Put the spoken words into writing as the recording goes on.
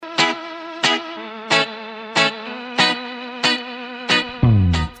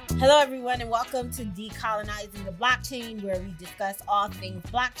Hello, everyone, and welcome to Decolonizing the Blockchain, where we discuss all things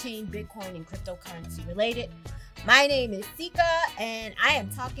blockchain, Bitcoin, and cryptocurrency related. My name is Sika, and I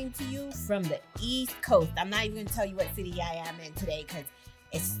am talking to you from the East Coast. I'm not even going to tell you what city I am in today because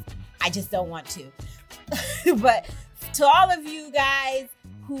I just don't want to. But to all of you guys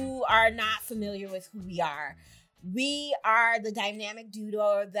who are not familiar with who we are the dynamic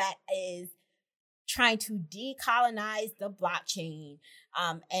duo that is trying to decolonize the blockchain.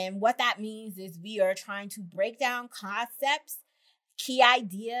 And what that means is we are trying to break down concepts, key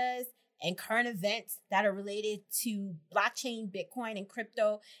ideas, and current events that are related to blockchain, Bitcoin, and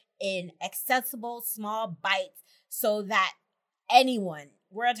crypto in accessible small bites so that anyone,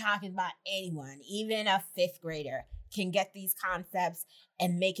 we're talking about anyone, even a fifth grader, can get these concepts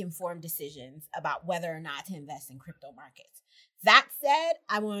and make informed decisions about whether or not to invest in crypto markets. That said,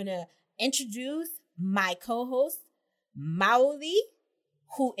 I want to introduce my co-host, Mauli,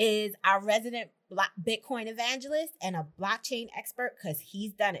 who is our resident Bitcoin evangelist and a blockchain expert because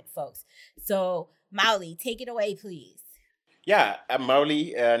he's done it, folks. So, Mauli, take it away, please. Yeah, I'm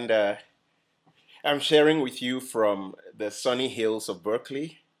Mauli, and I'm sharing with you from the sunny hills of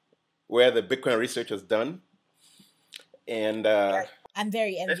Berkeley, where the Bitcoin research is done. And I'm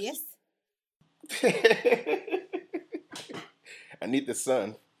very envious. I need the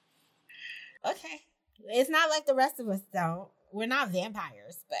sun. Okay. It's not like the rest of us don't. We're not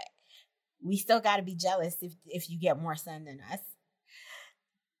vampires, but we still got to be jealous if you get more sun than us.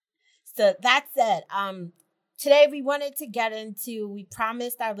 So that said, today we wanted to we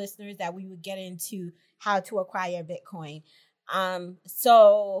promised our listeners that we would get into how to acquire Bitcoin.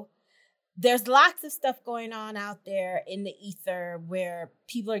 So there's lots of stuff going on out there in the ether where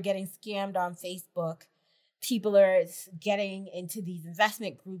people are getting scammed on Facebook. People are getting into these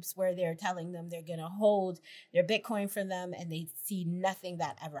investment groups where they're telling them they're going to hold their Bitcoin for them and they see nothing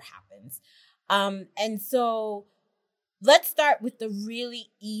that ever happens. And so let's start with the really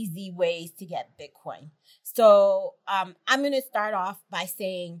easy ways to get Bitcoin. So I'm going to start off by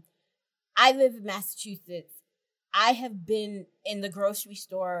saying I live in Massachusetts. I have been in the grocery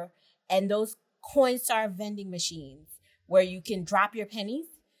store and those Coinstar vending machines where you can drop your pennies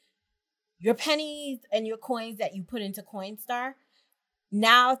and your coins that you put into Coinstar.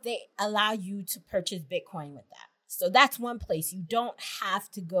 Now they allow you to purchase Bitcoin with that. So that's one place. You don't have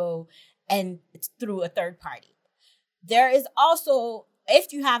to go and it's through a third party. There is also,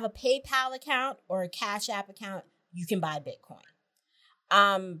 if you have a PayPal account or a Cash App account, you can buy Bitcoin.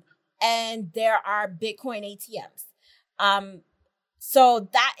 And there are Bitcoin ATMs. So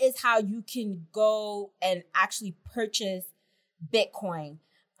that is how you can go and actually purchase Bitcoin.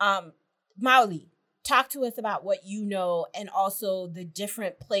 Mauli, talk to us about what you know and also the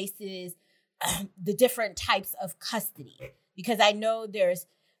different places, the different types of custody. Because I know there's,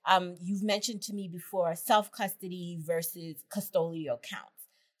 you've mentioned to me before, self-custody versus custodial accounts.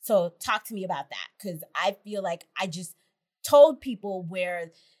 So talk to me about that because I feel like I just told people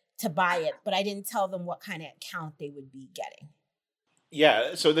where to buy it, but I didn't tell them what kind of account they would be getting.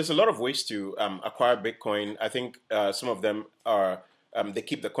 Yeah, so there's a lot of ways to acquire Bitcoin. I think some of them are they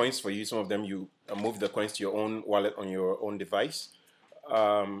keep the coins for you. Some of them you move the coins to your own wallet on your own device.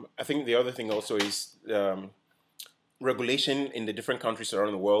 I think the other thing also is regulation in the different countries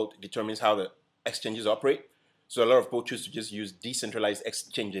around the world determines how the exchanges operate. So a lot of people choose to just use decentralized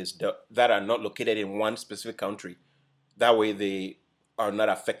exchanges that are not located in one specific country. That way they are not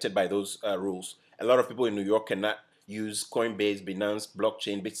affected by those rules. A lot of people in New York cannot use Coinbase, Binance,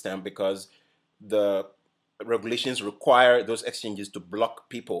 Blockchain, Bitstamp because the regulations require those exchanges to block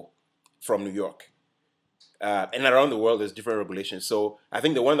people from New York. And around the world, there's different regulations. So I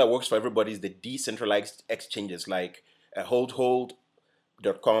think the one that works for everybody is the decentralized exchanges like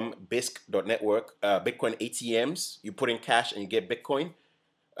Hold.com, Bisq.network, Bitcoin ATMs. You put in cash and you get Bitcoin.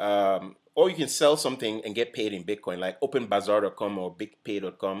 Or you can sell something and get paid in Bitcoin, like OpenBazaar.com or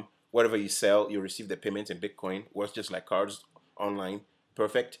BigPay.com. Whatever you sell, you receive the payment in Bitcoin. Works just like cards online.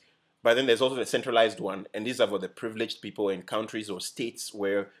 Perfect. But then there's also the centralized one, and these are for the privileged people in countries or states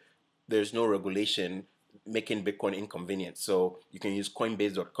where there's no regulation making Bitcoin inconvenient. So you can use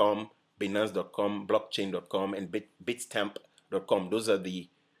Coinbase.com, Binance.com, Blockchain.com, and Bitstamp.com. Those are the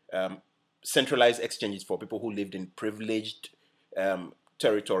centralized exchanges for people who lived in privileged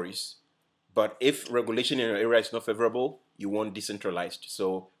territories. But if regulation in your area is not favorable, you want decentralized.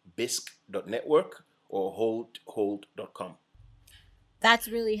 So Bisq.network or Hold.com. That's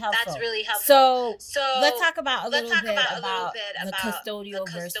really helpful. So let's talk about a little bit about the custodial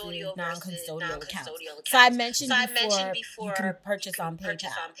versus non-custodial accounts. So I mentioned before you can purchase on PayPal,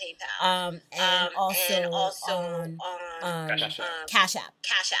 and also on Cash App.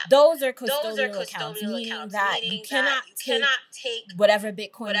 Those are custodial accounts, meaning that you cannot take whatever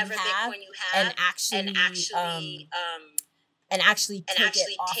Bitcoin you have and actually take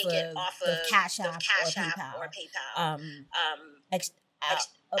it off of the Cash App or PayPal.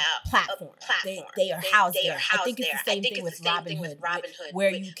 Platform. They are housed there. I think it's the same thing with Robinhood,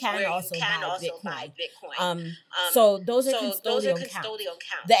 where you can also buy Bitcoin. So those are custodial accounts.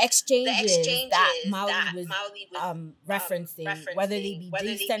 The exchanges that Molly was referencing, whether they be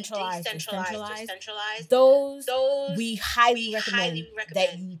decentralized or centralized, those we highly recommend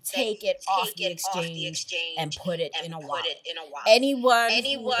that you take it off the exchange and put it in a wallet. Anyone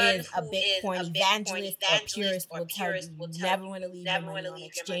who is a Bitcoin evangelist or purist will tell you never want to leave your money on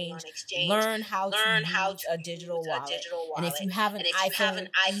exchange. Learn how to use a digital wallet. And if you have an iPhone,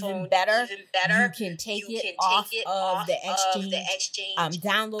 even better, you can take it off of the exchange,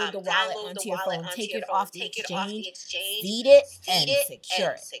 download the wallet onto your phone, take it off the exchange, seed it, and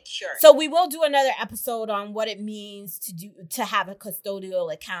secure it. So we will do another episode on what it means to have a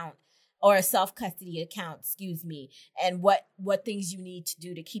custodial account or a self-custody account, and what things you need to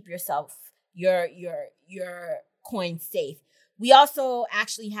do to keep your coin safe. We also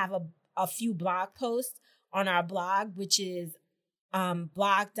actually have a few blog posts on our blog, which is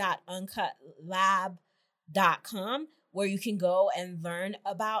blog.uncutlab.com, where you can go and learn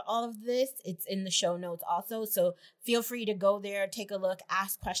about all of this. It's in the show notes also. So feel free to go there, take a look,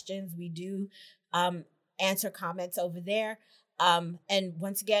 ask questions. We do answer comments over there. And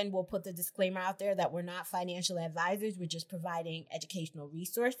once again, we'll put the disclaimer out there that we're not financial advisors. We're just providing educational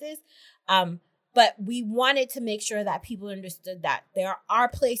resources. But we wanted to make sure that people understood that there are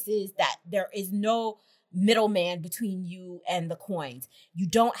places that there is no middleman between you and the coins. You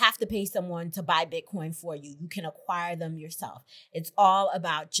don't have to pay someone to buy Bitcoin for you. You can acquire them yourself. It's all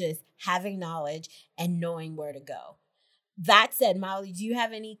about just having knowledge and knowing where to go. That said, Molly, do you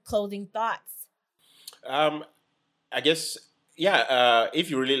have any closing thoughts? I guess, yeah, if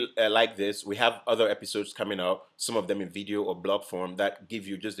you really like this, we have other episodes coming up, some of them in video or blog form that give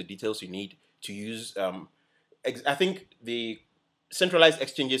you just the details you need to use. I think the centralized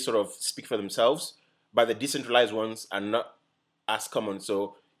exchanges sort of speak for themselves, but the decentralized ones are not as common.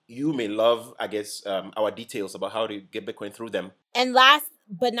 So you may love, I guess, our details about how to get Bitcoin through them. And last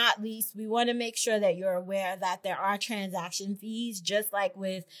but not least, we want to make sure that you're aware that there are transaction fees, just like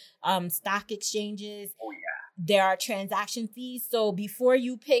with stock exchanges. Oh, yeah. There are transaction fees. So before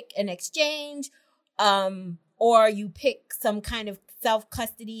you pick an exchange or you pick some kind of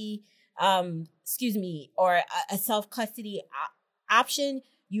self-custody or a self-custody option,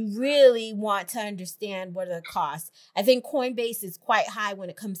 you really want to understand what are the costs. I think Coinbase is quite high when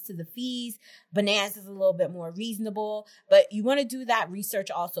it comes to the fees. Binance is a little bit more reasonable, but you want to do that research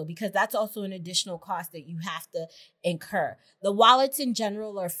also, because that's also an additional cost that you have to incur. The wallets in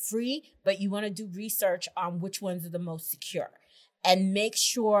general are free, but you want to do research on which ones are the most secure. And make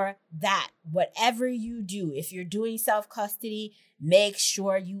sure that whatever you do, if you're doing self-custody, make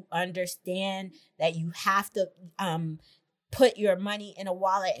sure you understand that you have to put your money in a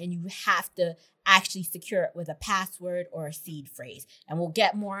wallet and you have to actually secure it with a password or a seed phrase. And we'll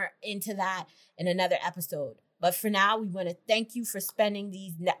get more into that in another episode. But for now, we want to thank you for spending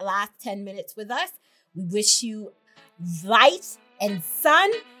these last 10 minutes with us. We wish you light and sun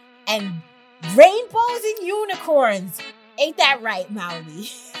and rainbows and unicorns. Ain't that right, Molly?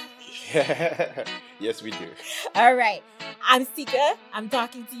 Yes, we do. All right. I'm Sika. I'm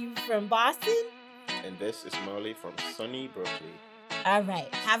talking to you from Boston. And this is Molly from sunny Berkeley. All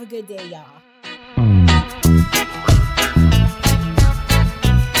right. Have a good day, y'all.